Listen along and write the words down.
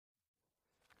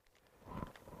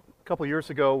A couple years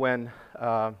ago, when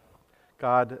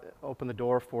God opened the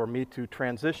door for me to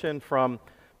transition from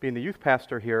being the youth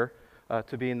pastor here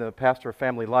to being the pastor of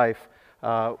Family Life,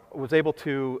 was able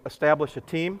to establish a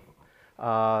team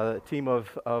of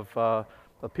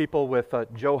people with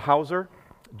Joe Hauser,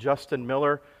 Justin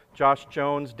Miller, Josh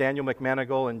Jones, Daniel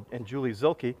McManigal, and Julie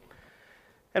Zilke.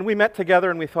 And we met together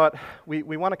and we thought, we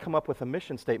want to come up with a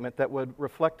mission statement that would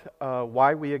reflect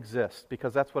why we exist,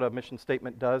 because that's what a mission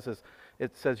statement does, is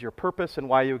it says your purpose and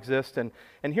why you exist. And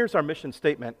here's our mission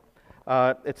statement.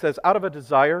 It says, out of a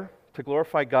desire to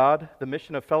glorify God, the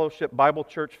mission of Fellowship Bible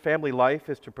Church Family Life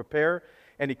is to prepare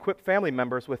and equip family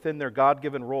members within their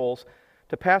God-given roles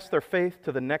to pass their faith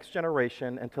to the next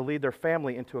generation and to lead their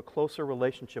family into a closer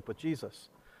relationship with Jesus.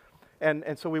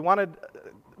 And so we wanted,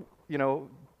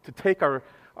 to take our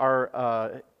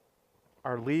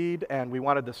lead, and we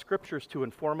wanted the scriptures to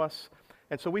inform us.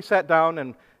 And so we sat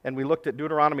down and we looked at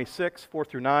Deuteronomy 6, 4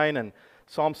 through 9, and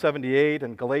Psalm 78,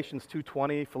 and Galatians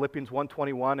 2:20, Philippians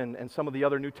 1:21, and some of the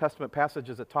other New Testament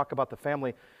passages that talk about the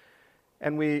family.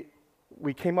 And we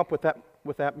came up with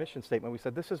that mission statement. We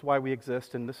said, this is why we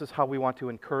exist, and this is how we want to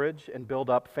encourage and build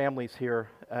up families here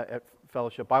at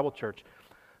Fellowship Bible Church.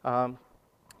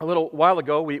 A little while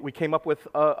ago, we came up with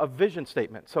a vision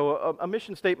statement. So a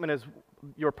mission statement is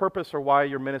your purpose or why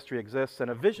your ministry exists,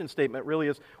 and a vision statement really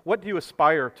is, what do you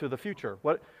aspire to the future?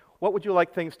 What would you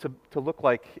like things to look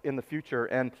like in the future?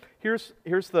 And here's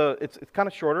it's kind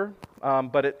of shorter,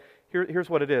 but here's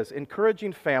what it is: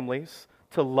 encouraging families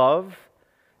to love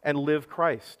and live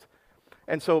Christ.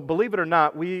 And so, believe it or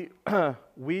not, we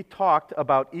talked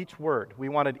about each word. We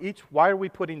wanted why are we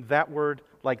putting that word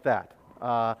like that?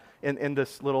 In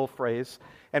this little phrase,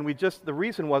 and the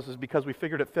reason was because we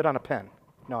figured it fit on a pen.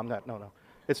 No.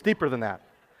 It's deeper than that.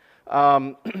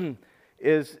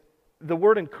 Is the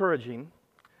word encouraging?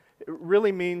 It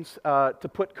really means to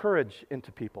put courage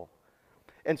into people.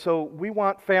 And so we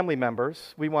want family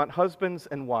members, we want husbands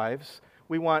and wives,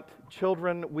 we want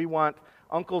children, we want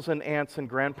uncles and aunts and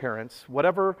grandparents,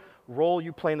 whatever role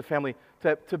you play in the family,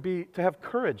 to have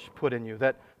courage put in you,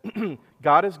 that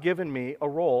God has given me a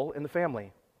role in the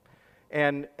family.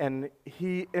 And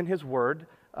He, in His Word,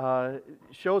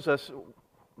 shows us,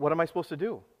 what am I supposed to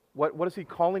do? What is He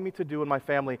calling me to do in my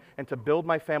family and to build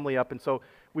my family up? And so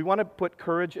we want to put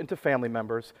courage into family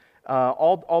members,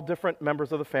 all different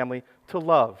members of the family, to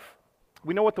love.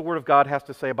 We know what the Word of God has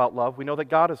to say about love. We know that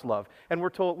God is love. And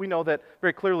we know that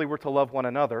very clearly we're to love one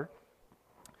another.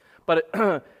 But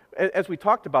as we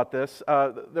talked about this,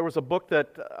 there was a book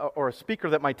or a speaker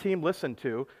that my team listened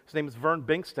to. His name is Vern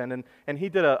Bingston, and he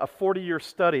did a 40-year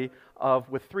study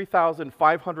with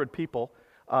 3,500 people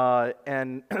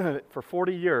and for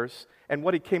 40 years. And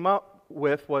what he came up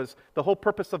with was, the whole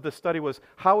purpose of this study was,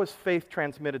 how is faith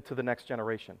transmitted to the next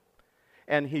generation?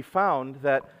 And he found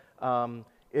that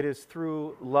it is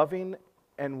through loving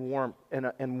and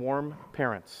warm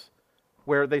parents,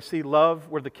 where they see love,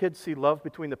 where the kids see love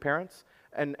between the parents,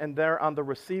 and they're on the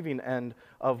receiving end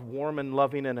of warm and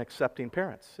loving and accepting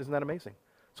parents. Isn't that amazing?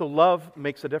 So love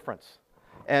makes a difference.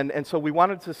 And so we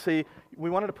wanted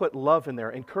to put love in there,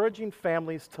 encouraging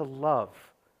families to love,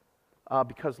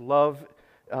 because love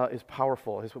is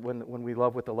powerful, is when we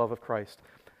love with the love of Christ.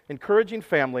 Encouraging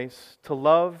families to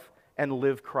love and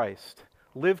live Christ.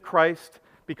 Live Christ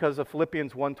because of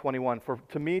Philippians 1:21. For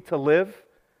to me to live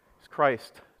is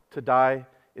Christ, to die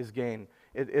is gain.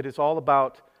 It is all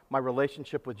about my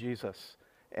relationship with Jesus.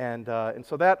 And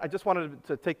so that, I just wanted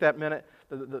to take that minute,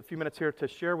 the few minutes here, to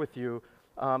share with you.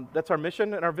 That's our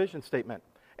mission and our vision statement.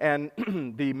 And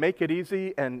the make it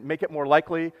easy and make it more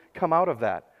likely come out of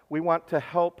that. We want to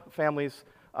help families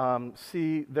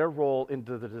see their role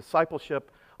into the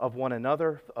discipleship of one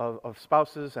another, of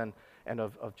spouses and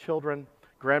of children,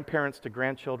 grandparents to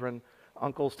grandchildren,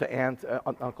 uncles to aunts,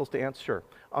 sure.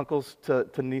 Uncles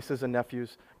to nieces and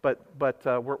nephews. But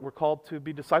we're called to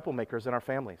be disciple makers in our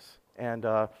families, and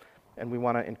we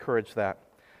want to encourage that.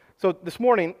 So this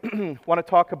morning, I want to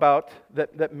talk about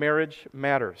that marriage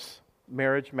matters.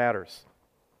 Marriage matters.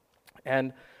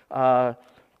 And for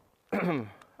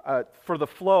the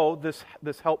flow,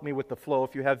 this helped me with the flow.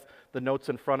 If you have the notes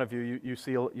in front of you, you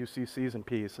see C's and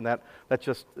P's, and that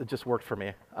just worked for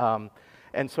me.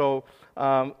 And so.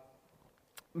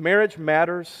 Marriage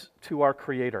matters to our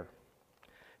Creator.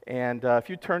 And if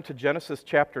you turn to Genesis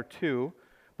chapter 2,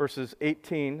 verses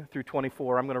 18 through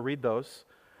 24, I'm going to read those.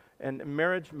 And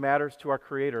marriage matters to our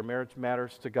Creator. Marriage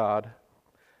matters to God.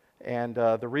 And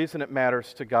the reason it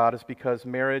matters to God is because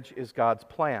marriage is God's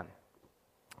plan.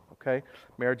 Okay?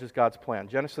 Marriage is God's plan.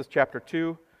 Genesis chapter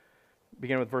 2,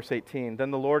 beginning with verse 18.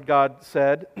 Then the Lord God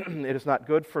said, "It is not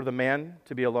good for the man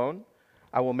to be alone.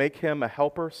 I will make him a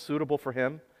helper suitable for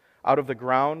him. Out of the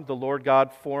ground the Lord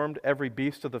God formed every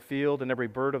beast of the field and every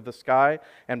bird of the sky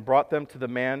and brought them to the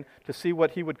man to see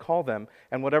what he would call them.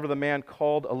 And whatever the man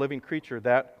called a living creature,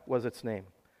 that was its name.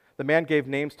 The man gave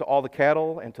names to all the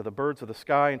cattle and to the birds of the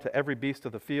sky and to every beast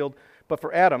of the field. But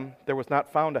for Adam there was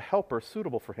not found a helper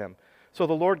suitable for him. So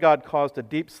the Lord God caused a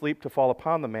deep sleep to fall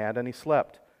upon the man, and he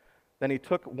slept. Then he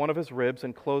took one of his ribs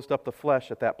and closed up the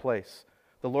flesh at that place.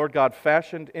 The Lord God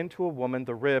fashioned into a woman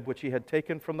the rib which he had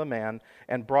taken from the man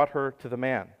and brought her to the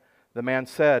man. The man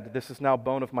said, "This is now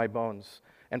bone of my bones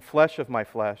and flesh of my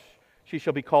flesh. She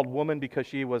shall be called woman because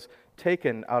she was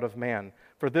taken out of man.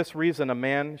 For this reason a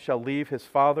man shall leave his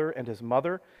father and his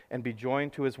mother and be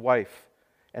joined to his wife,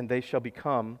 and they shall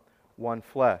become one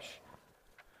flesh."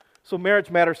 So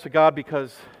marriage matters to God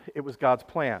because it was God's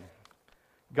plan.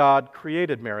 God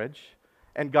created marriage,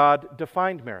 and God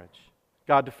defined marriage.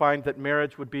 God defined that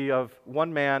marriage would be of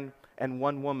one man and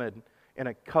one woman in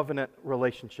a covenant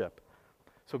relationship.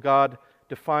 So God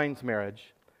defines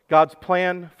marriage. God's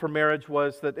plan for marriage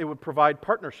was that it would provide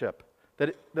partnership,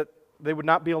 that they would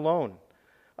not be alone.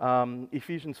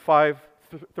 Ephesians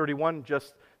 5:31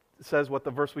 just says what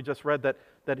the verse we just read,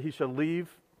 that he shall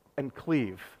leave and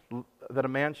cleave, that a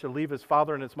man shall leave his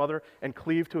father and his mother and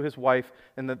cleave to his wife,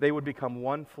 and that they would become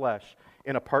one flesh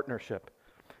in a partnership.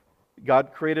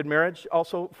 God created marriage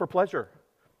also for pleasure.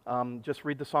 Just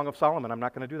read the Song of Solomon. I'm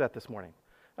not going to do that this morning.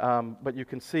 But you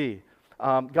can see.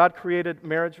 God created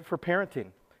marriage for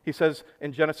parenting. He says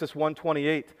in Genesis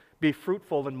 1:28, "Be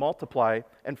fruitful and multiply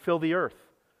and fill the earth."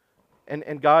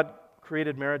 And God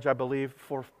created marriage, I believe,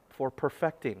 for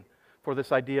perfecting, for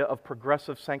this idea of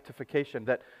progressive sanctification,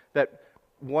 that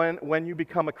when you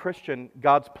become a Christian,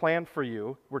 God's plan for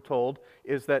you, we're told,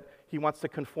 is that he wants to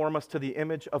conform us to the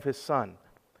image of his Son.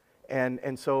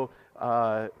 And so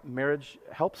marriage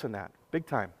helps in that, big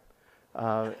time.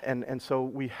 And so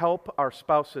we help our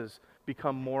spouses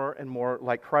become more and more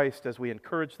like Christ as we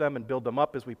encourage them and build them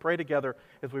up, as we pray together,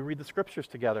 as we read the Scriptures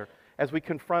together, as we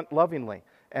confront lovingly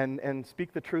and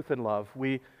speak the truth in love.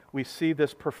 We see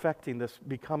this perfecting, this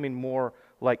becoming more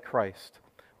like Christ.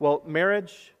 Well,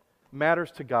 marriage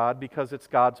matters to God because it's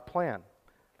God's plan.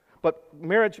 But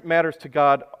marriage matters to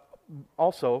God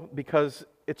also because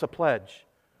it's a pledge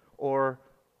or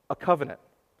a covenant.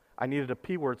 I needed a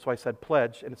P word, so I said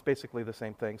pledge, and it's basically the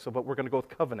same thing. But we're going to go with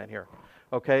covenant here,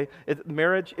 okay?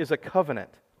 Marriage is a covenant.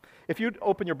 If you'd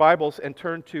open your Bibles and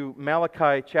turn to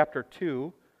Malachi chapter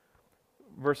 2,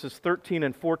 verses 13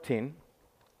 and 14,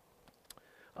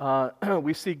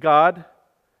 we see God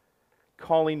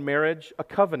calling marriage a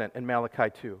covenant in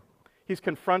Malachi 2. He's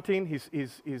confronting,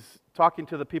 he's talking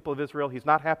to the people of Israel. He's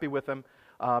not happy with them.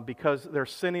 Because they're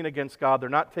sinning against God. They're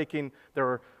not taking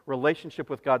their relationship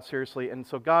with God seriously. And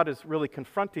so God is really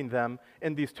confronting them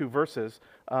in these two verses.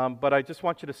 But I just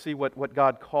want you to see what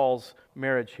God calls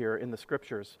marriage here in the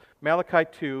Scriptures. Malachi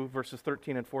 2, verses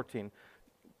 13 and 14.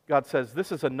 God says,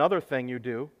 "This is another thing you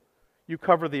do. You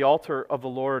cover the altar of the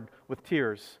Lord with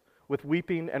tears, with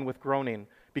weeping and with groaning,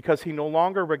 because he no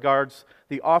longer regards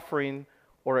the offering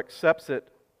or accepts it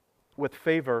with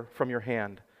favor from your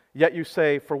hand. Yet you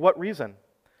say, 'For what reason?'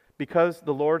 Because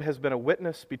the Lord has been a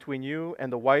witness between you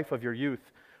and the wife of your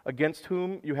youth, against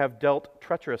whom you have dealt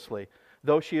treacherously,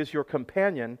 though she is your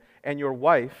companion and your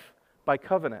wife by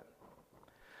covenant."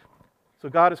 So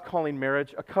God is calling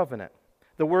marriage a covenant.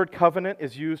 The word covenant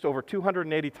is used over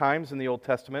 280 times in the Old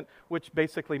Testament, which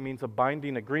basically means a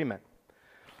binding agreement.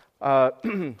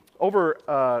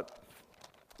 Over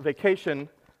vacation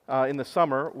in the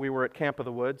summer, we were at Camp of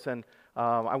the Woods, and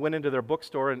I went into their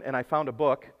bookstore and I found a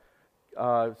book.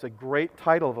 It's a great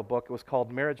title of a book. It was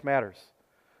called Marriage Matters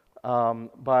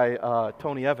by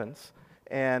Tony Evans.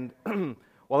 And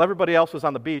while everybody else was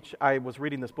on the beach, I was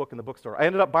reading this book in the bookstore. I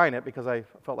ended up buying it because I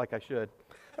felt like I should.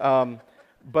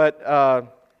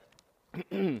 But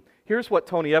here's what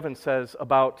Tony Evans says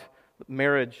about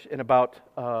marriage and about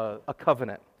a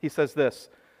covenant. He says this: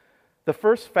 "The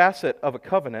first facet of a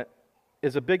covenant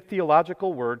is a big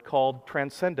theological word called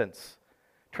transcendence.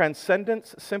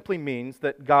 Transcendence simply means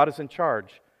that God is in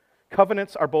charge.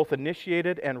 Covenants are both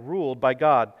initiated and ruled by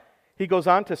God." He goes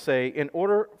on to say, in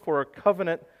order for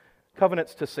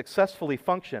covenants to successfully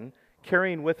function,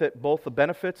 carrying with it both the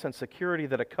benefits and security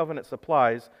that a covenant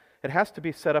supplies, it has to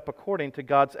be set up according to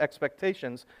God's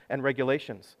expectations and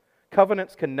regulations.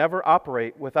 Covenants can never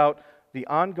operate without the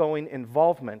ongoing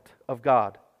involvement of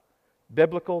God.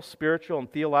 Biblical, spiritual,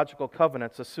 and theological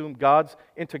covenants assume God's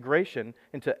integration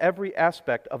into every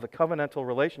aspect of the covenantal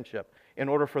relationship in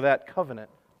order for that covenant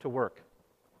to work.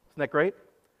 Isn't that great?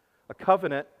 A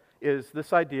covenant is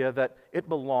this idea that it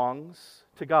belongs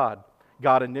to God.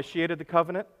 God initiated the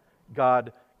covenant.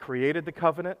 God created the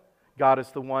covenant. God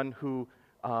is the one who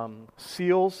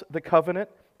seals the covenant.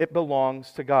 It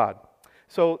belongs to God.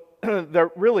 So there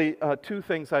are really two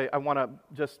things I want to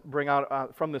just bring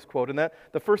out from this quote. And that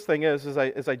the first thing is,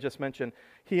 as I just mentioned,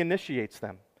 he initiates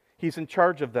them. He's in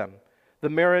charge of them. The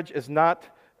marriage is not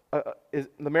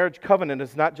the marriage covenant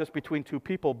is not just between two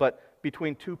people, but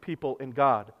between two people in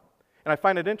God. And I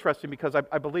find it interesting because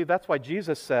I believe that's why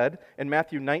Jesus said in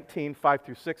Matthew 19, 5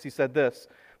 through 6, he said this,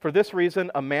 "For this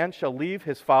reason a man shall leave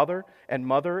his father and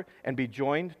mother and be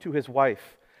joined to his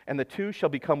wife, and the two shall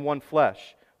become one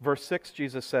flesh." Verse 6,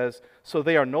 Jesus says, "So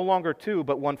they are no longer two,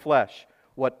 but one flesh.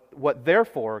 What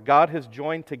therefore God has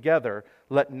joined together,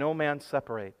 let no man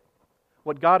separate."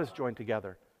 What God has joined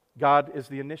together. God is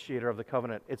the initiator of the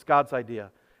covenant. It's God's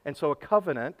idea. And so a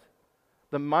covenant,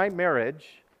 my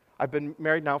marriage, I've been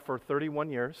married now for 31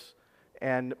 years,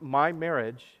 and my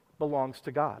marriage belongs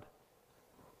to God.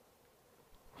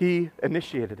 He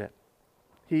initiated it.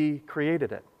 He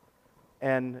created it.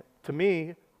 And to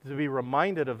me, to be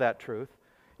reminded of that truth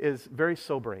is very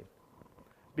sobering,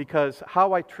 because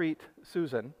how I treat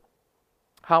Susan,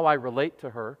 how I relate to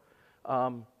her,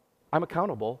 I'm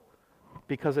accountable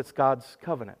because it's God's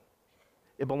covenant.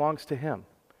 It belongs to Him,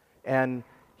 and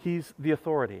He's the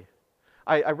authority.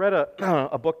 I read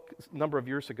a book a number of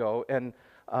years ago, and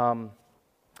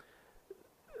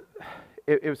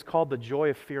it was called The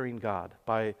Joy of Fearing God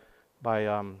by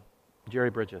Jerry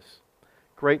Bridges.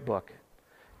 Great book.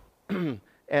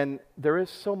 And there is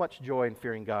so much joy in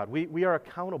fearing God. We are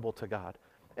accountable to God.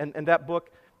 And that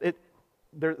book,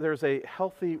 there's a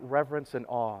healthy reverence and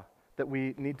awe that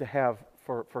we need to have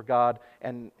for God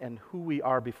and who we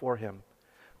are before Him.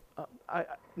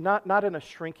 Not in a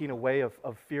shrinking away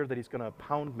of fear that He's going to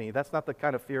pound me. That's not the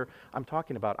kind of fear I'm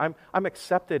talking about. I'm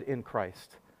accepted in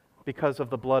Christ because of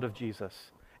the blood of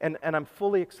Jesus. And I'm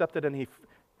fully accepted, and He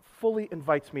fully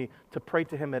invites me to pray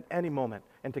to Him at any moment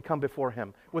and to come before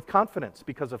Him with confidence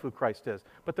because of who Christ is.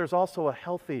 But there's also a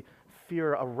healthy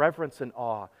fear, a reverence and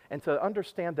awe, and to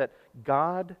understand that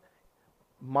God,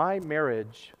 my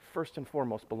marriage, first and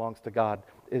foremost, belongs to God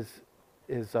is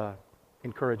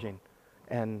encouraging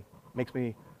and makes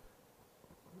me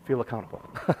feel accountable.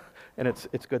 And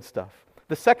it's good stuff.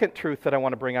 The second truth that I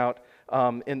want to bring out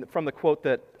from the quote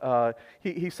that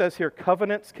he says here,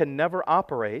 covenants can never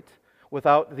operate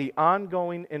without the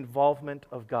ongoing involvement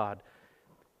of God.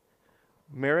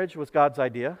 Marriage was God's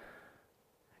idea,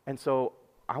 and so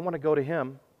I want to go to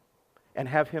Him and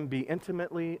have Him be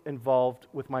intimately involved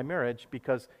with my marriage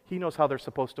because He knows how they're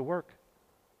supposed to work.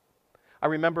 I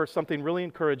remember something really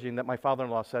encouraging that my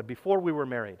father-in-law said before we were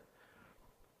married.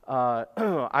 I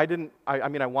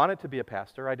wanted to be a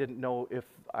pastor. I didn't know if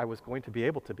I was going to be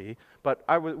able to be, but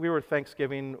we were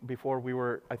Thanksgiving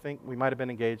before I think we might have been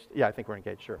engaged. Yeah, I think we're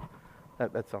engaged, sure.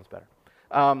 That sounds better.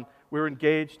 We were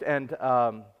engaged, and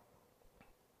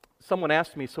someone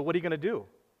asked me, "So what are you going to do?"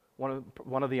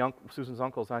 One of Susan's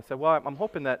uncles, and I said, "Well, I'm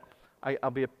hoping that I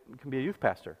can be a youth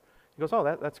pastor." He goes, "Oh,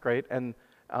 that's great." And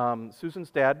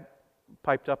Susan's dad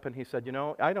piped up and he said,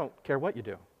 "I don't care what you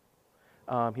do."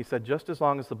 He said, "Just as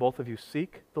long as the both of you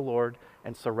seek the Lord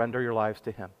and surrender your lives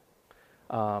to Him."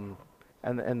 And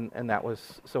that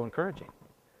was so encouraging.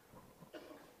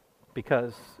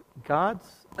 Because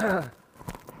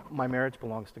my marriage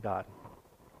belongs to God.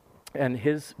 And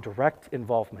His direct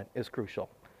involvement is crucial.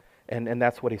 And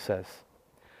that's what he says.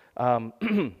 I've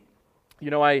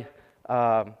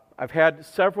had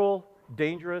several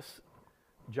dangerous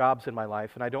jobs in my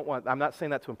life, and I'm not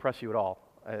saying that to impress you at all.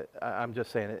 I'm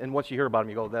just saying it. And once you hear about them,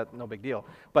 you go, "That's no big deal."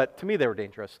 But to me, they were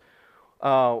dangerous.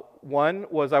 One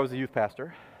was I was a youth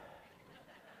pastor.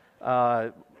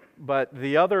 But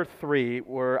the other three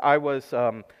were when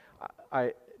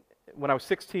I was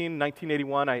 16,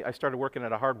 1981, I started working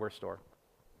at a hardware store.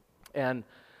 And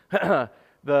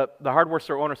the hardware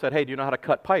store owner said, "Hey, do you know how to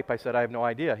cut pipe?" I said, "I have no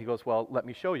idea." He goes, "Well, let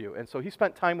me show you." And so he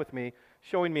spent time with me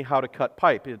showing me how to cut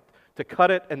pipe, to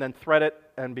cut it and then thread it,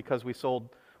 and because we sold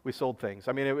things.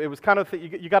 I mean, it was kind of,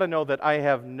 you got to know that I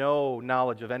have no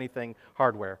knowledge of anything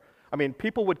hardware. I mean,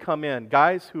 people would come in,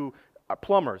 guys who are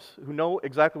plumbers, who know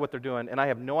exactly what they're doing, and I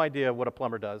have no idea what a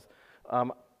plumber does.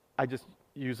 I just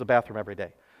use the bathroom every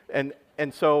day.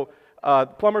 And so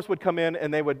plumbers would come in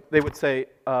and they would say,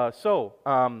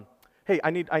 "Hey,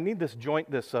 I need this joint,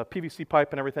 this PVC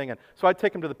pipe and everything." And so I'd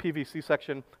take him to the PVC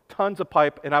section, tons of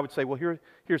pipe, and I would say, "Well,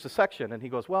 here's the section." And he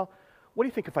goes, "Well, what do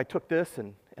you think if I took this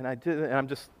and I did?" And I'm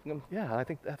just, "Yeah, I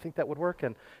think that would work."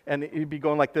 And he'd be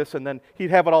going like this, and then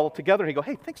he'd have it all together, and he'd go,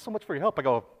 "Hey, thanks so much for your help." I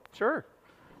go, "Sure."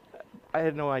 I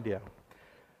had no idea.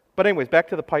 But anyways, back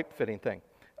to the pipe fitting thing.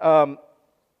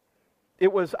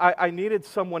 it was, I needed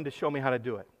someone to show me how to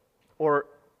do it, or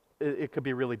it could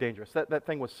be really dangerous. That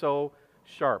thing was so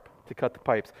sharp to cut the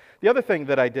pipes. The other thing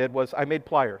that I did was I made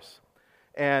pliers,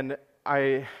 and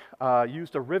I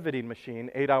used a riveting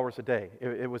machine 8 hours a day.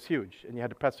 It was huge, and you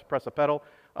had to press a pedal.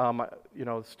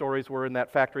 Stories were in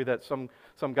that factory that some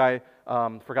guy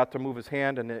forgot to move his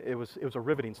hand, and it was a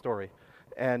riveting story.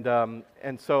 The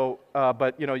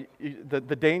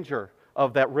danger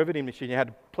of that riveting machine, you had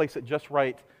to place it just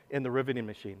right in the riveting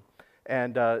machine,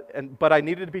 but I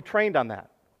needed to be trained on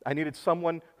that. I needed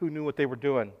someone who knew what they were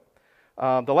doing.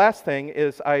 The last thing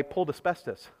is I pulled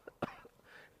asbestos,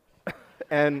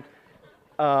 and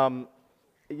in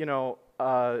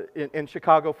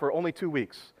Chicago for only 2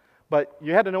 weeks. But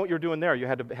you had to know what you were doing there. You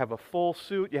had to have a full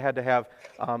suit. You had to have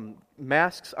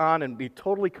masks on and be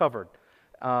totally covered.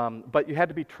 But you had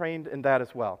to be trained in that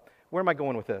as well. Where am I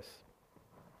going with this?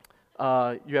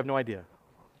 You have no idea.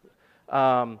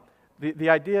 The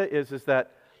idea is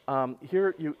that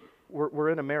we're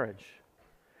in a marriage,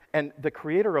 and the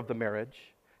creator of the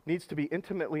marriage needs to be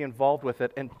intimately involved with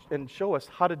it and show us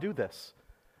how to do this.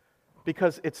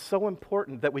 Because it's so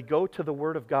important that we go to the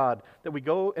Word of God, that we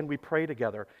go and we pray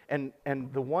together. And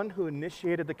the one who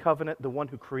initiated the covenant, the one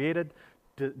who created,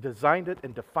 designed it,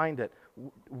 and defined it,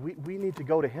 we need to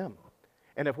go to Him.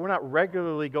 And if we're not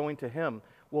regularly going to Him,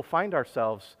 we'll find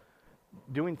ourselves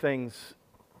doing things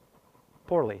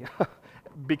poorly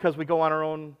because we go on our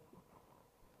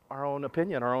own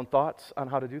opinion, our own thoughts on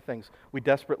how to do things. We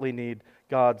desperately need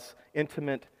God's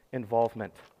intimate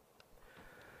involvement.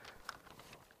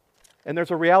 And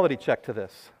there's a reality check to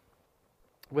this.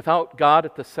 Without God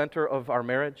at the center of our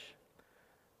marriage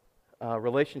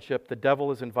relationship, the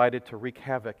devil is invited to wreak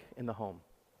havoc in the home.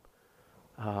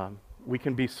 We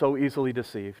can be so easily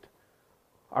deceived.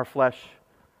 Our flesh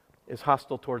is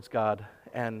hostile towards God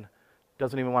and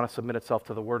doesn't even want to submit itself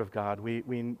to the Word of God.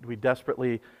 We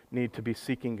desperately need to be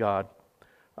seeking God.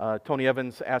 Tony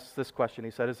Evans asked this question.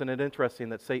 He said, "Isn't it interesting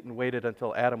that Satan waited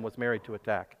until Adam was married to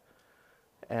attack?"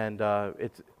 And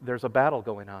there's a battle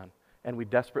going on, and we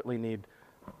desperately need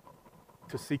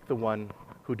to seek the one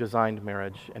who designed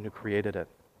marriage and who created it.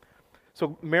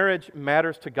 So marriage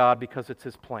matters to God because it's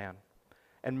His plan,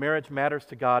 and marriage matters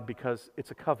to God because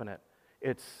it's a covenant.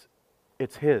 It's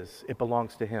His. It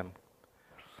belongs to Him.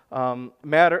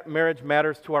 Marriage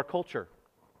matters to our culture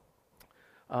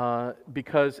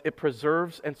because it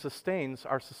preserves and sustains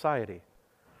our society.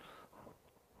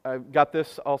 I got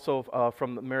this also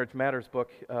from the Marriage Matters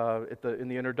book in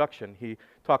the introduction. He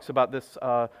talks about this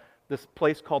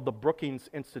place called the Brookings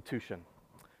Institution.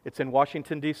 It's in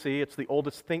Washington, D.C. It's the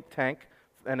oldest think tank,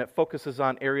 and it focuses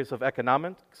on areas of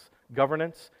economics,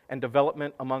 governance, and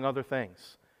development, among other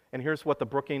things. And here's what the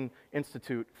Brookings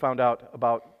Institute found out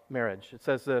about marriage. It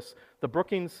says this: the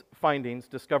Brookings findings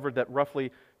discovered that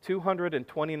roughly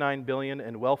 $229 billion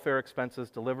in welfare expenses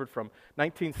delivered from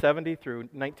 1970 through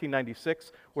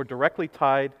 1996 were directly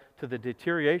tied to the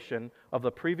deterioration of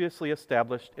the previously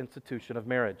established institution of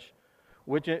marriage,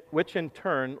 which in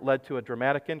turn led to a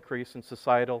dramatic increase in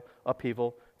societal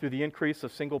upheaval through the increase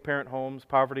of single-parent homes,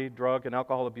 poverty, drug and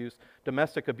alcohol abuse,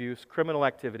 domestic abuse, criminal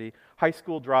activity, high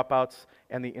school dropouts,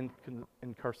 and the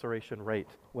incarceration rate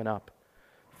went up.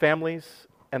 Families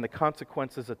and the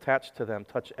consequences attached to them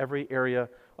touch every area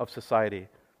of society.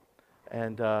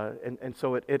 And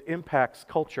so it impacts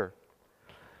culture.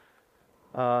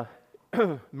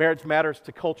 Marriage matters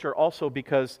to culture also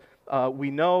because we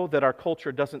know that our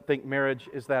culture doesn't think marriage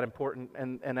is that important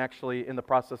and actually in the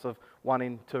process of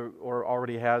wanting to, or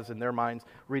already has in their minds,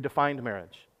 redefined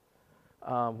marriage.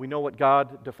 We know what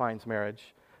God defines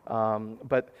marriage.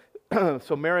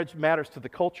 So marriage matters to the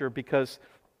culture because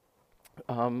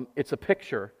it's a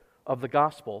picture of the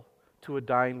gospel to a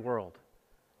dying world.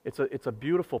 It's a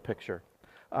beautiful picture.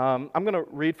 I'm going to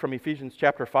read from Ephesians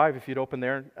chapter 5, if you'd open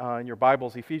there in your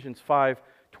Bibles, Ephesians 5,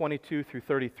 22 through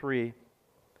 33.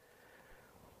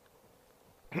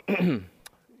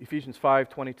 Ephesians 5,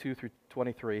 22 through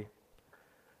 23.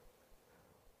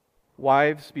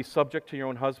 Wives, be subject to your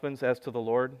own husbands as to the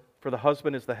Lord, for the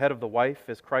husband is the head of the wife,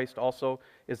 as Christ also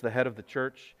is the head of the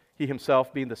church, he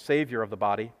himself being the Savior of the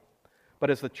body. But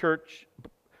as the church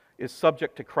is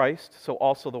subject to Christ, so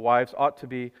also the wives ought to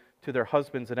be to their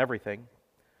husbands in everything.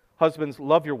 Husbands,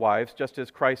 love your wives, just as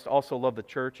Christ also loved the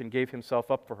church and gave himself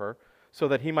up for her, so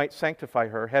that he might sanctify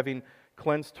her, having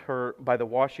cleansed her by the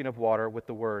washing of water with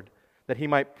the word, that he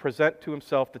might present to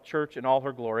himself the church in all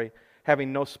her glory,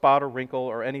 having no spot or wrinkle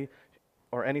or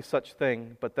any such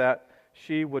thing, but that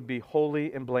she would be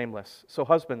holy and blameless. So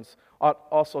husbands ought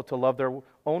also to love their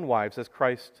own wives as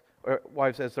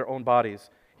their own bodies.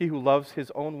 He who loves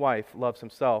his own wife loves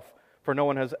himself. For no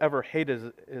one has ever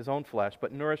hated his own flesh,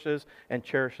 but nourishes and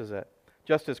cherishes it,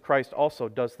 just as Christ also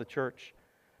does the church,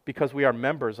 because we are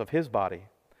members of his body.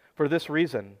 For this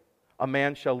reason, a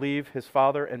man shall leave his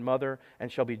father and mother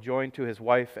and shall be joined to his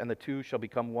wife, and the two shall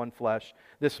become one flesh.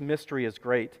 This mystery is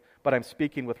great, but I'm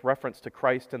speaking with reference to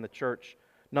Christ and the church.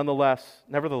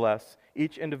 Nevertheless,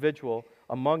 each individual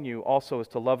among you also is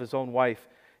to love his own wife,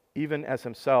 even as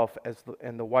himself,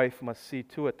 and the wife must see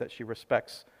to it that she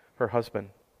respects her husband.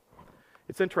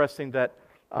 It's interesting that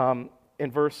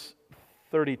in verse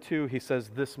 32 he says,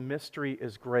 this mystery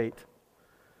is great.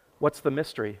 What's the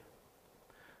mystery?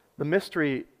 The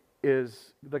mystery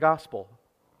is the gospel,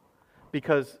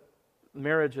 because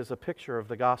marriage is a picture of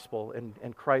the gospel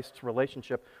and Christ's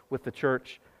relationship with the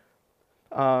church.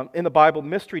 In the Bible,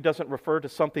 mystery doesn't refer to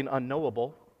something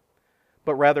unknowable,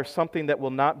 but rather something that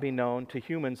will not be known to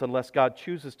humans unless God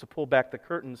chooses to pull back the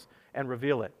curtains and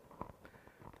reveal it.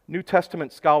 New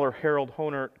Testament scholar Harold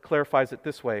Hoehner clarifies it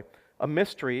this way: a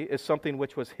mystery is something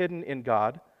which was hidden in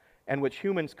God and which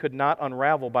humans could not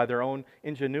unravel by their own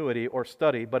ingenuity or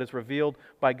study, but is revealed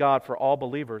by God for all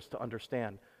believers to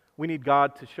understand. We need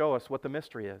God to show us what the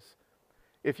mystery is.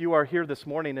 If you are here this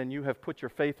morning and you have put your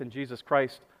faith in Jesus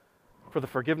Christ for the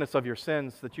forgiveness of your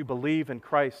sins, that you believe in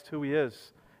Christ, who he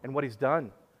is, and what he's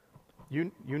done,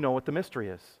 you know what the mystery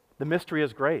is. The mystery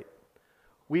is great.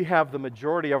 We have the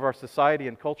majority of our society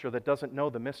and culture that doesn't know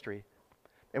the mystery.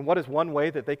 And what is one way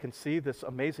that they can see this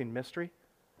amazing mystery?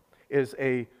 Is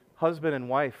a husband and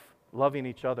wife loving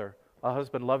each other. A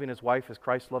husband loving his wife as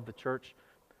Christ loved the church.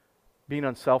 Being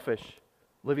unselfish.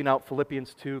 Living out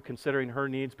Philippians 2, considering her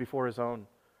needs before his own.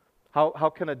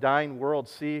 How can a dying world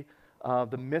see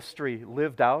the mystery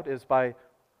lived out? Is by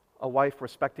a wife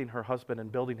respecting her husband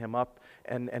and building him up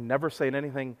and never saying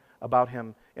anything about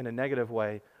him in a negative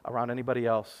way around anybody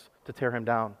else to tear him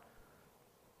down.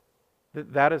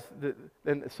 That is,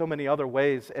 in so many other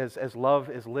ways, as love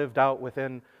is lived out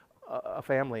within a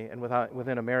family and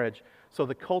within a marriage. So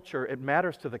the culture, it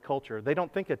matters to the culture. They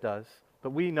don't think it does,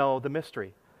 but we know the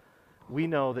mystery. We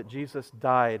know that Jesus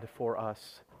died for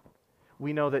us.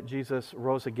 We know that Jesus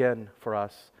rose again for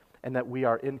us, and that we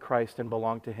are in Christ and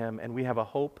belong to him, and we have a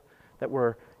hope that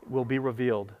will be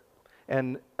revealed.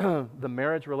 And the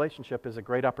marriage relationship is a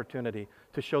great opportunity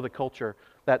to show the culture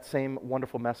that same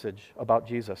wonderful message about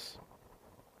Jesus.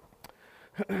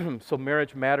 So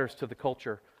marriage matters to the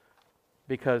culture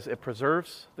because it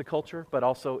preserves the culture, but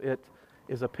also it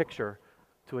is a picture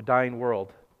to a dying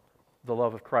world, the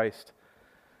love of Christ.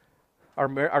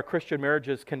 Our Christian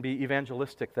marriages can be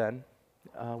evangelistic then.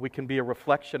 We can be a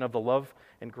reflection of the love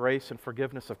and grace and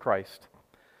forgiveness of Christ.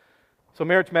 So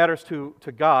marriage matters to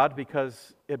God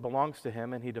because it belongs to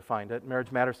him and he defined it. Marriage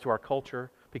matters to our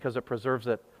culture because it preserves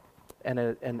it and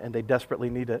they desperately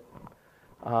need it.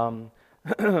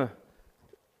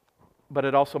 But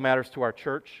it also matters to our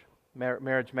church.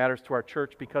 Marriage matters to our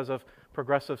church because of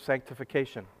progressive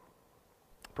sanctification.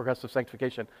 Progressive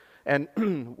sanctification. And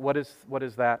what is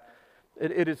that?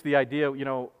 It is the idea,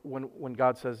 when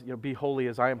God says, be holy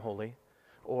as I am holy,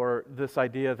 or this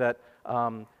idea that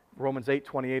Romans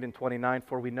 8:28 and 29,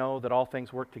 for we know that all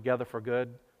things work together for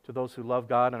good to those who love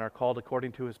God and are called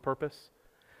according to his purpose.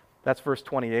 That's verse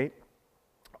 28.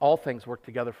 All things work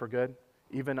together for good.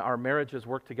 Even our marriages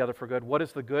work together for good. What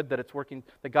is the good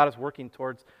that God is working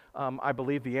towards? I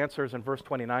believe the answer is in verse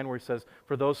 29 where he says,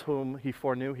 for those whom he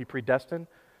foreknew, he predestined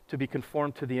to be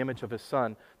conformed to the image of his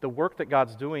Son. The work that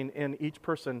God's doing in each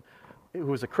person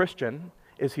who is a Christian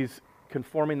is he's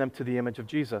conforming them to the image of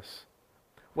Jesus.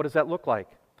 What does that look like?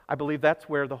 I believe that's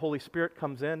where the Holy Spirit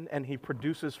comes in and he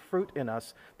produces fruit in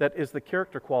us that is the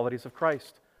character qualities of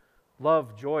Christ.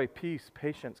 Love, joy, peace,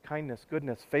 patience, kindness,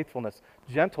 goodness, faithfulness,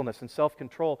 gentleness, and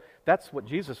self-control. That's what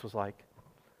Jesus was like.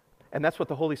 And that's what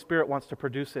the Holy Spirit wants to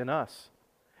produce in us.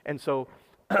 And so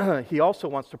he also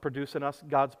wants to produce in us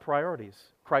God's priorities,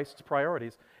 Christ's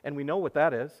priorities. And we know what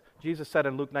that is. Jesus said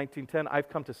in Luke 19:10, I've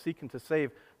come to seek and to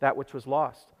save that which was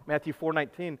lost. Matthew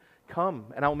 4:19, come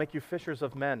and I will make you fishers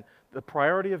of men. The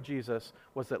priority of Jesus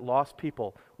was that lost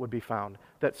people would be found,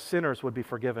 that sinners would be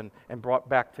forgiven and brought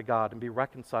back to God and be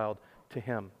reconciled to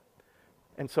him.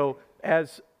 And so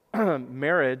as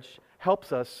marriage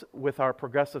helps us with our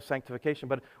progressive sanctification,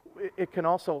 but it can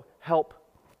also help,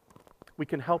 we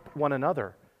can help one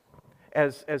another.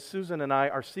 As Susan and I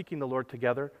are seeking the Lord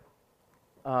together,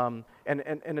 and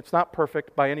it's not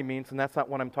perfect by any means, and that's not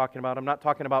what I'm talking about. I'm not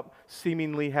talking about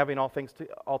seemingly having all things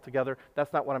all together.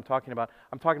 That's not what I'm talking about.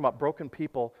 I'm talking about broken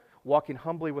people walking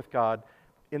humbly with God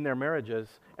in their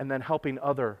marriages and then helping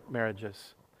other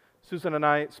marriages. Susan and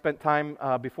I spent time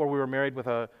before we were married with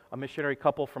a missionary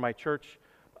couple from my church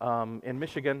in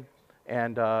Michigan,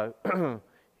 and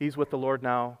he's with the Lord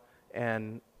now,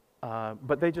 and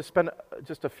but they just spent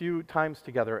just a few times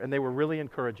together, and they were really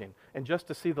encouraging. And just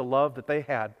to see the love that they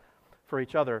had for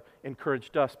each other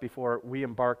encouraged us before we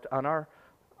embarked on our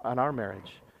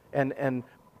marriage. And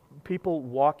people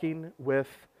walking with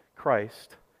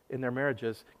Christ in their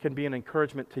marriages can be an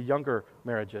encouragement to younger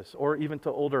marriages or even to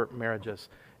older marriages.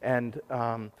 And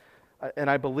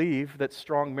I believe that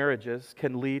strong marriages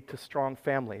can lead to strong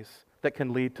families that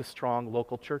can lead to strong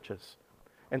local churches.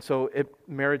 And so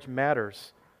marriage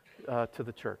matters to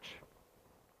the church.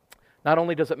 Not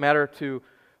only does it matter to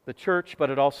the church, but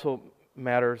it also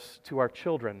matters to our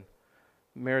children.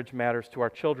 Marriage matters to our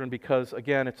children because,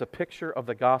 again, it's a picture of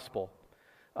the gospel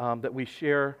that we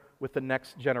share with the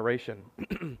next generation.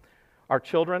 Our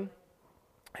children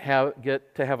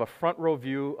get to have a front row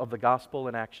view of the gospel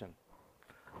in action.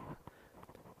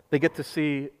 They get to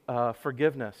see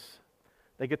forgiveness.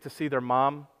 They get to see their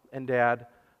mom and dad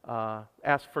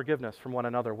ask forgiveness from one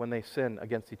another when they sin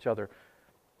against each other.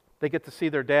 They get to see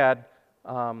their dad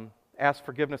ask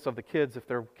forgiveness of the kids if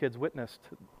their kids witnessed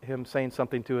him saying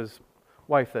something to his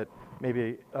wife that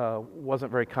maybe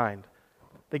wasn't very kind.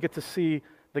 They get to see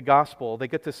the gospel. They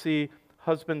get to see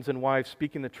husbands and wives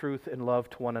speaking the truth in love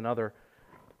to one another.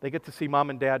 They get to see mom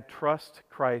and dad trust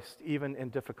Christ even in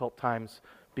difficult times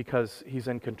because he's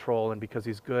in control and because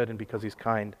he's good and because he's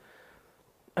kind.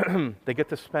 They get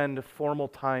to spend formal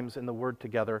times in the Word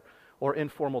together or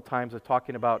informal times of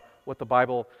talking about what the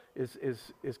Bible is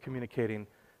communicating.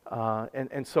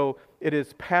 And so it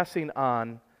is passing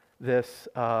on this,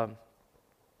 the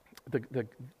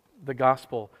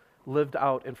gospel lived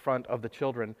out in front of the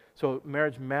children. So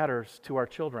marriage matters to our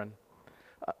children.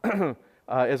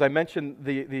 As I mentioned,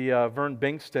 the Vern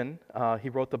Bingston, he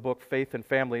wrote the book Faith and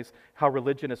Families, How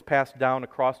Religion is Passed Down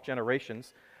Across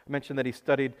Generations. I mentioned that he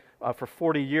studied for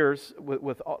 40 years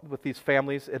with these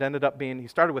families. It ended up being, he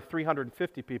started with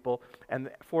 350 people,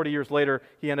 and 40 years later,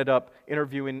 he ended up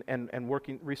interviewing and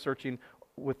researching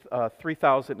with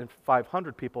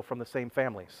 3,500 people from the same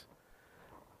families.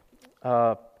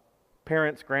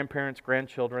 Parents, grandparents,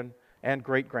 grandchildren, and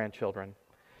great-grandchildren.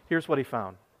 Here's what he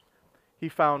found. He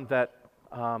found that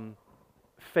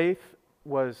faith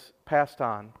was passed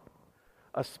on,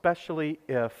 especially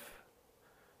if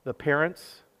the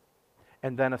parents,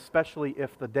 and then especially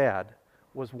if the dad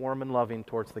was warm and loving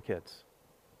towards the kids.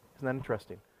 Isn't that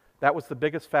interesting? That was the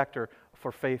biggest factor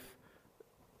for faith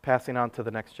passing on to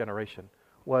the next generation,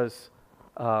 was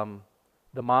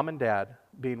the mom and dad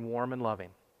being warm and loving,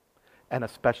 and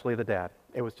especially the dad.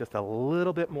 It was just a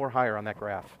little bit more higher on that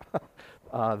graph,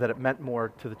 that it meant more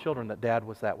to the children that dad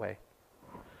was that way.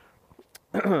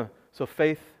 So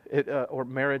faith or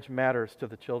marriage matters to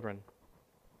the children.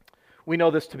 We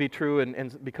know this to be true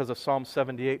and because of Psalm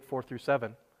 78, 4 through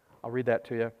 7. I'll read that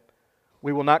to you.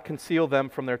 We will not conceal them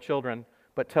from their children,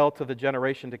 but tell to the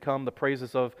generation to come the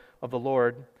praises of the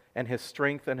Lord and his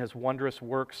strength and his wondrous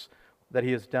works that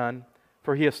he has done.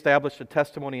 For he established a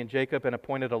testimony in Jacob and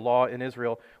appointed a law in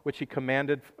Israel, which he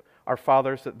commanded our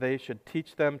fathers that they should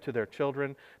teach them to their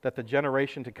children, that the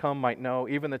generation to come might know,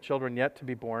 even the children yet to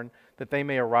be born, that they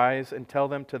may arise and tell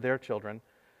them to their children,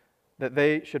 that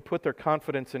they should put their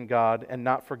confidence in God and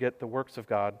not forget the works of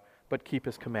God, but keep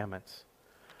his commandments.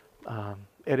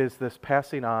 It is this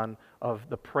passing on of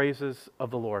the praises of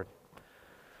the Lord,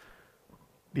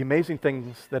 the amazing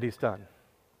things that he's done,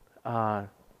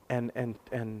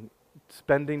 and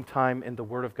spending time in the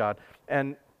Word of God.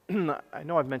 And I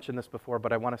know I've mentioned this before,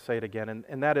 but I want to say it again,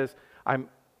 and that is, I'm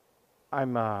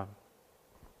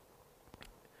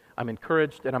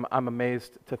encouraged and I'm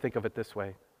amazed to think of it this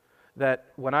way, that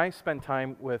when I spend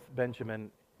time with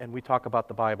Benjamin and we talk about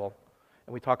the Bible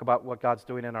and we talk about what God's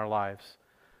doing in our lives,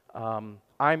 I'm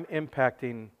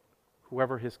impacting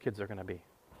whoever his kids are going to be.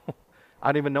 I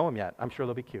don't even know them yet. I'm sure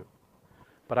they'll be cute,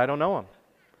 but I don't know them.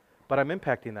 But I'm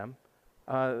impacting them.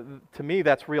 To me,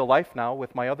 that's real life now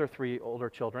with my other 3 older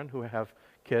children who have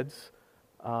kids.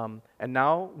 And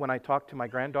now when I talk to my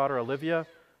granddaughter, Olivia,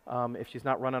 if she's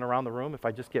not running around the room, if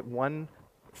I just get 1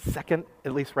 second,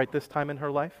 at least right this time in her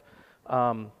life,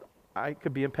 I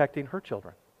could be impacting her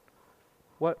children.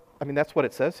 That's what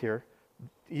it says here.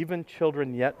 Even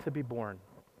children yet to be born.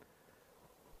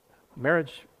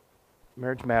 Marriage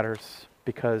matters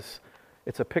because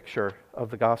it's a picture of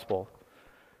the gospel.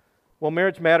 Well,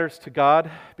 marriage matters to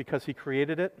God because he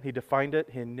created it, he defined it,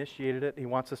 he initiated it, he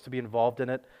wants us to be involved in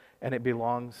it, and it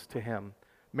belongs to him.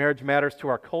 Marriage matters to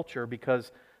our culture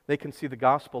because they can see the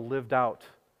gospel lived out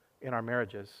in our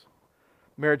marriages.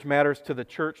 Marriage matters to the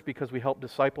church because we help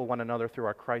disciple one another through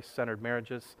our Christ-centered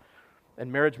marriages.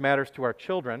 And marriage matters to our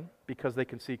children because they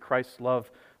can see Christ's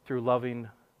love through loving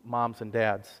moms and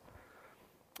dads.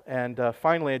 And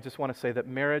finally, I just want to say that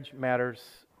marriage matters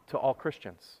to all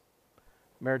Christians.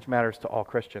 Marriage matters to all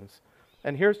Christians.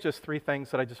 And here's just 3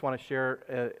 things that I just want to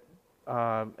share.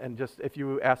 And just if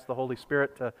you ask the Holy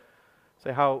Spirit to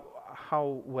say, how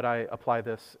would I apply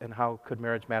this, and how could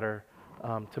marriage matter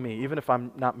to me? Even if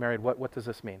I'm not married, what does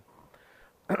this mean?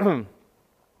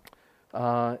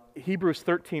 Hebrews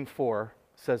 13:4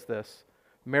 says this: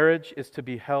 marriage is to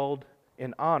be held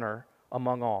in honor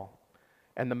among all,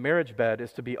 and the marriage bed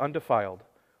is to be undefiled.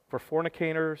 For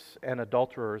fornicators and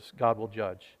adulterers God will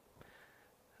judge.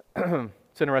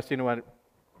 It's interesting when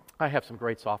I have some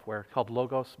great software called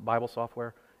Logos, Bible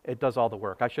software. It does all the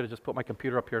work. I should have just put my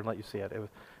computer up here and let you see it.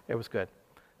 It was good.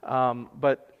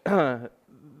 But the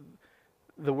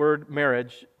word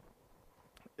marriage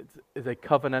is a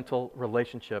covenantal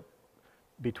relationship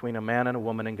between a man and a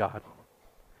woman and God.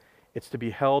 It's to be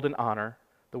held in honor.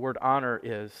 The word honor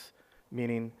is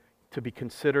meaning to be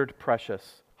considered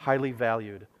precious, highly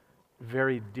valued,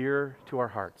 very dear to our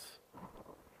hearts.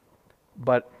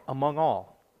 But among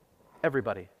all,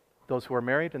 everybody, those who are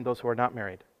married and those who are not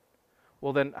married.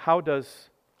 Well, then how does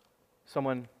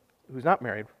someone who's not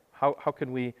married, how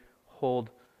can we hold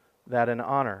that in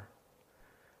honor?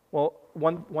 Well,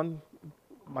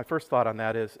 my first thought on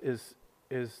that is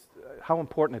how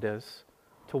important it is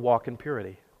to walk in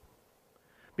purity.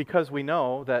 Because we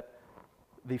know that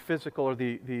the physical or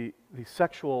the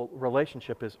sexual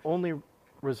relationship is only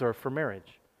reserved for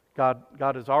marriage. God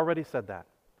has already said that.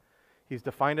 He's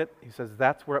defined it. He says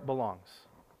that's where it belongs.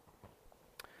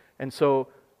 And so,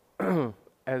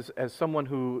 as someone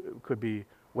who could be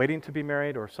waiting to be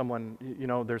married, or someone,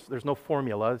 there's no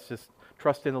formula. It's just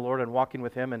trust in the Lord and walking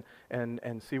with Him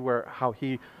and see how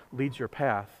He leads your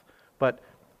path. But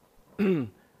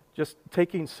just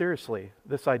taking seriously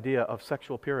this idea of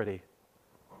sexual purity,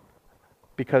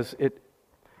 because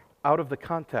out of the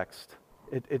context,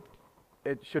 it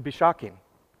should be shocking.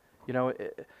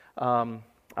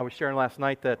 I was sharing last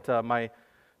night that my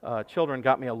children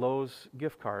got me a Lowe's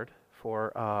gift card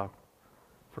for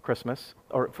Christmas,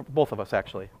 or for both of us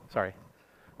actually. Sorry,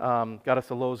 got us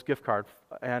a Lowe's gift card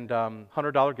and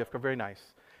 $100 gift card, very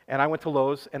nice. And I went to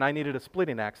Lowe's and I needed a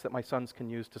splitting axe that my sons can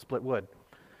use to split wood.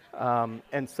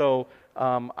 And so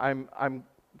I'm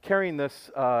carrying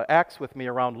this axe with me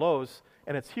around Lowe's,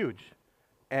 and it's huge.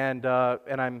 And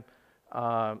I'm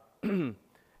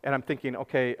and I'm thinking,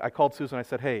 okay, I called Susan. I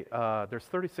said, hey, there's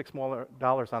 $36 more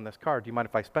on this card. Do you mind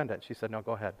if I spend it? She said, no,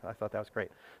 go ahead. I thought that was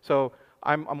great. So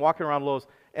I'm walking around Lowe's,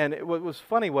 and what was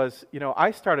funny was,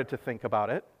 I started to think about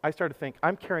it. I started to think,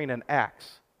 I'm carrying an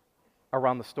axe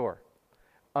around the store.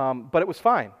 But it was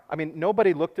fine. I mean,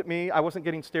 nobody looked at me. I wasn't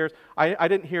getting stares. I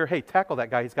didn't hear, hey, tackle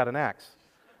that guy. He's got an axe.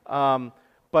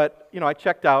 But, I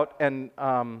checked out, and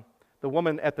the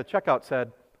woman at the checkout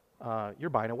said, you're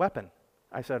buying a weapon.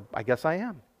 I said, I guess I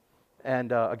am.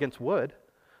 And against wood.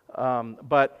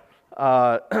 But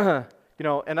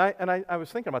and I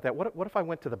was thinking about that. What if I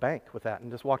went to the bank with that and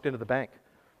just walked into the bank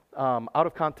out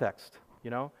of context?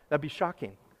 That'd be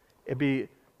shocking. It'd be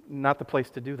not the place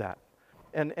to do that.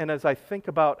 And as I think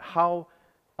about how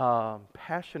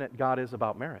passionate God is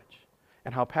about marriage,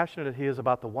 and how passionate He is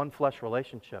about the one flesh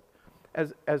relationship,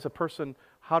 as a person,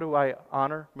 how do I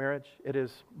honor marriage? It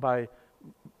is by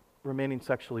remaining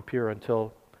sexually pure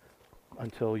until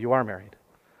you are married.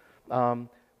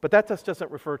 But that just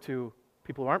doesn't refer to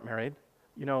people who aren't married.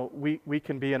 We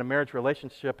can be in a marriage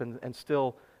relationship and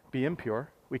still be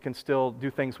impure. We can still do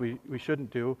things we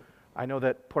shouldn't do. I know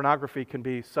that pornography can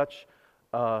be such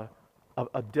a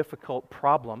difficult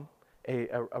problem,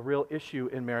 a real issue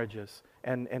in marriages.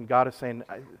 And God is saying,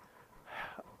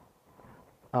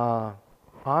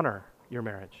 honor your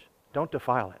marriage. Don't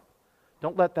defile it.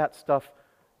 Don't let that stuff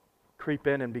creep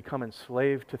in and become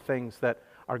enslaved to things that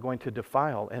are going to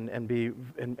defile and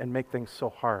make things so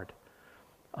hard.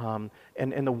 And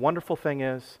the wonderful thing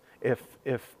is, if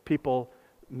people,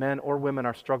 men or women,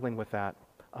 are struggling with that,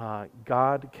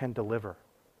 God can deliver,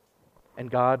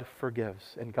 and God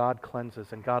forgives, and God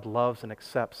cleanses, and God loves and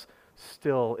accepts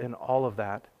still in all of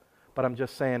that. But I'm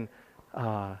just saying,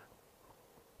 that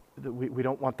we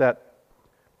don't want that.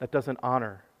 That doesn't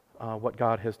honor what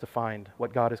God has defined,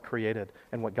 what God has created,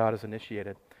 and what God has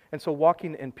initiated. And so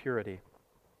walking in purity.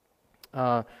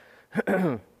 The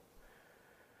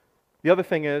other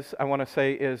thing I want to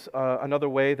say is another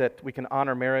way that we can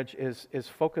honor marriage is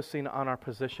focusing on our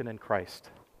position in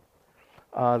Christ.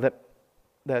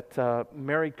 That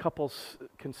married couples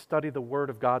can study the Word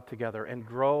of God together and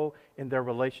grow in their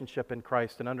relationship in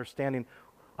Christ and understanding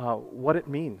what it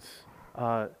means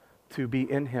to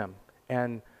be in Him,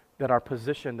 and that our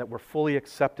position, that we're fully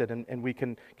accepted, and we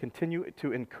can continue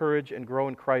to encourage and grow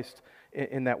in Christ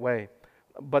in that way.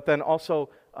 But then also,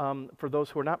 for those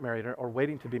who are not married or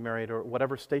waiting to be married or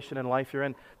whatever station in life you're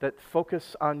in, that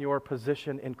focus on your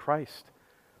position in Christ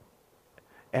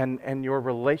and your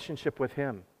relationship with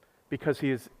Him, because He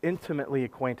is intimately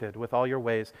acquainted with all your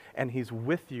ways, and He's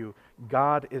with you.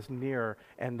 God is near,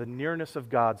 and the nearness of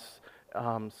God's,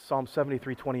 Psalm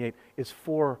 73:28, is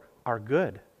for our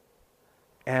good.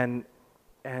 And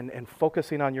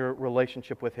focusing on your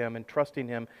relationship with Him and trusting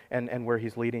Him and where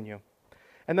He's leading you.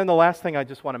 And then the last thing I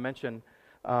just want to mention,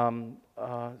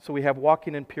 so we have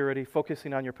walking in purity,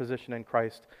 focusing on your position in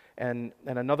Christ, and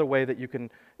another way that you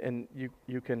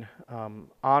can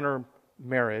honor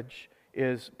marriage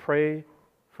is pray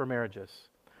for marriages.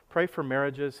 Pray for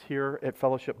marriages here at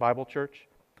Fellowship Bible Church.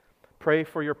 Pray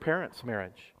for your parents'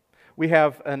 marriage. We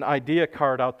have an idea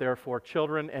card out there for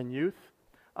children and youth,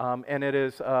 and it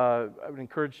is, I would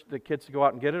encourage the kids to go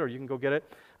out and get it, or you can go get it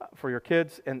for your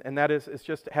kids, and that is, it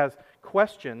just has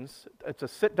questions. It's a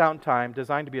sit-down time,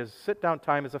 designed to be a sit-down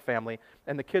time as a family,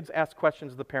 and the kids ask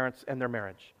questions of the parents and their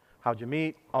marriage. How'd you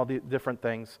meet? All the different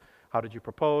things. How did you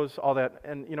propose? All that.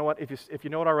 And you know what? If you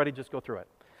know it already, just go through it.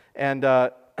 And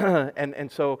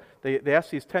and so they ask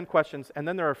these 10 questions, and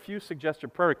then there are a few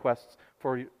suggested prayer requests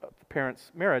for the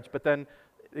parents' marriage, but then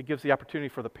it gives the opportunity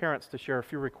for the parents to share a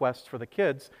few requests for the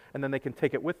kids, and then they can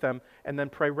take it with them and then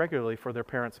pray regularly for their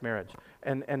parents' marriage.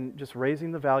 And just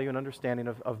raising the value and understanding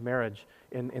of marriage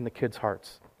in the kids'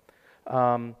 hearts.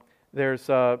 There's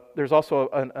also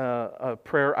a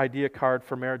prayer idea card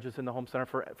for marriages in the Home Center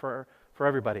for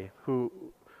everybody, who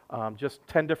just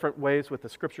 10 different ways with the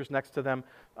scriptures next to them,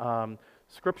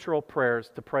 scriptural prayers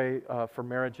to pray for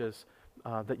marriages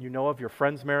that you know of, your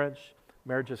friend's marriage,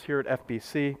 marriages here at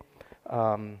FBC,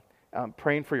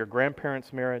 praying for your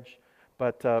grandparents' marriage,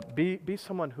 but be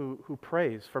someone who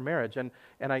prays for marriage, and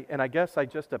I guess I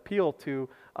just appeal to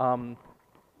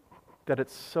that it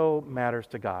so matters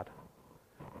to God,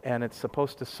 and it's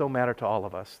supposed to so matter to all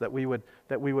of us that we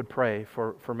would pray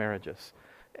for marriages.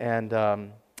 And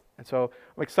so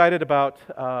I'm excited about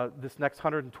this next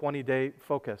 120-day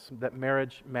focus, that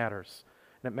marriage matters,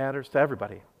 and it matters to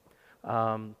everybody.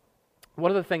 One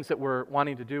of the things that we're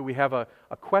wanting to do, we have a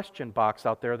question box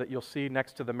out there that you'll see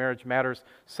next to the Marriage Matters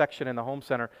section in the Home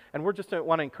Center. And we're just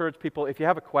want to encourage people, if you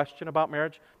have a question about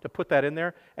marriage, to put that in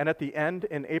there. And at the end,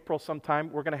 in April sometime,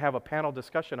 we're going to have a panel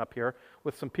discussion up here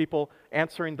with some people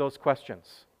answering those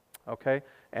questions. Okay?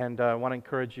 And I want to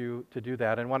encourage you to do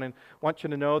that. And want you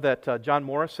to know that John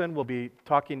Morrison will be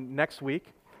talking next week,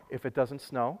 if it doesn't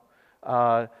snow,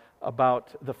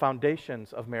 about the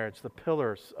foundations of marriage, the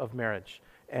pillars of marriage,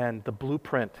 and the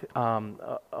blueprint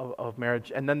of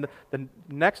marriage. And then the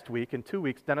next week, in 2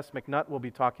 weeks, Dennis McNutt will be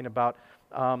talking about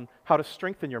how to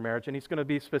strengthen your marriage. And he's going to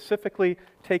be specifically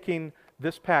taking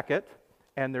this packet,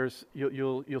 and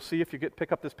you'll see if you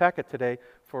pick up this packet today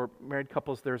for married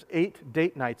couples, there's 8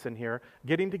 date nights in here,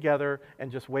 getting together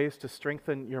and just ways to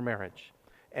strengthen your marriage.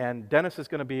 And Dennis is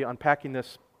going to be unpacking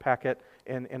this packet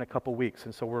in a couple weeks,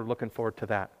 and so we're looking forward to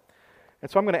that. And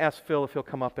so I'm going to ask Phil if he'll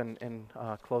come up and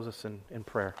close us in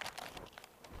prayer.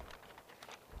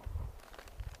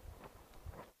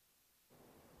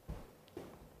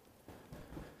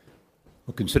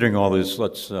 Well, considering all this,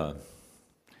 let's turn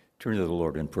to the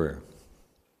Lord in prayer.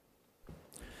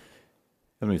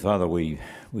 Heavenly Father, we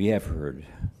have heard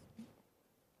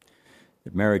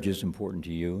that marriage is important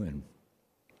to you,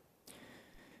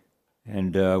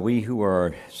 and we who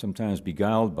are sometimes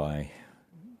beguiled by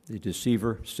the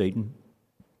deceiver, Satan,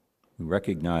 we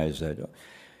recognize that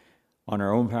on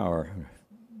our own power,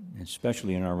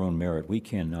 especially in our own merit, we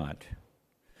cannot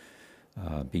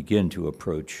begin to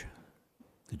approach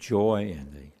the joy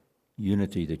and the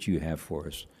unity that you have for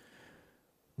us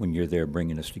when you're there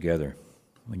bringing us together,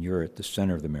 when you're at the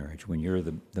center of the marriage, when you're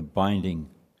the binding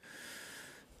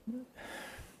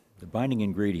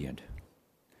ingredient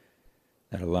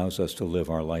that allows us to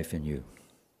live our life in you.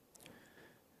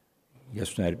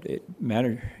 Yes, it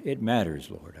matters,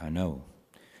 Lord, I know.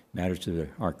 It matters to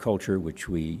our culture, which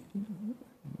we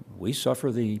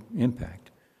suffer the impact.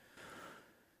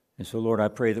 And so, Lord, I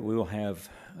pray that we will have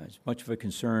as much of a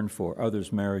concern for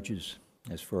others' marriages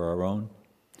as for our own,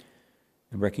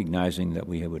 and recognizing that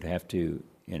we would have to,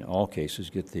 in all cases,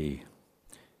 get the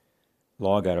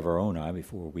log out of our own eye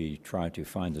before we try to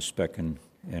find the speck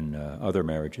in other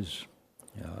marriages'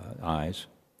 eyes.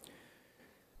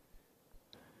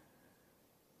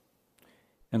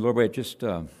 And Lord, we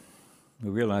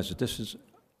realize that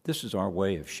this is our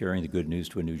way of sharing the good news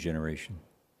to a new generation.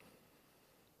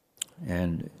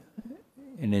 And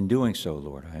in doing so,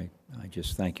 Lord, I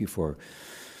just thank you for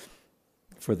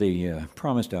for the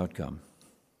promised outcome,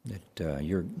 that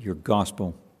your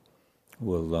gospel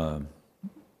will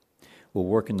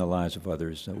work in the lives of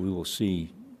others, that we will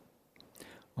see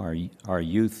our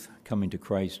youth coming to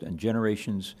Christ, and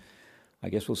generations, I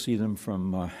guess we'll see them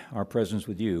from our presence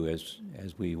with you as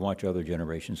we watch other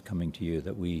generations coming to you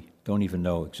that we don't even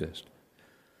know exist.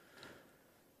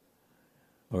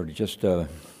 Lord, I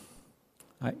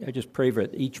just pray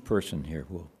that each person here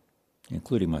will,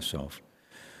 including myself,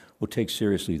 will take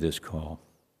seriously this call,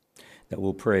 that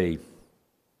we'll pray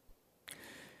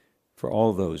for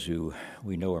all those who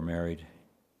we know are married,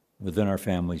 within our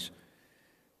families,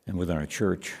 and within our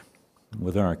church, and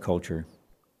within our culture.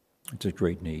 It's a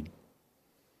great need.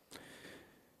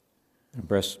 And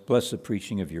bless the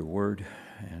preaching of your word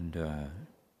and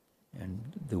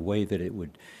the way that it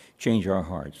would change our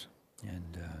hearts.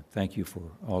 And thank you for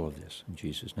all of this. In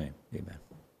Jesus' name, amen.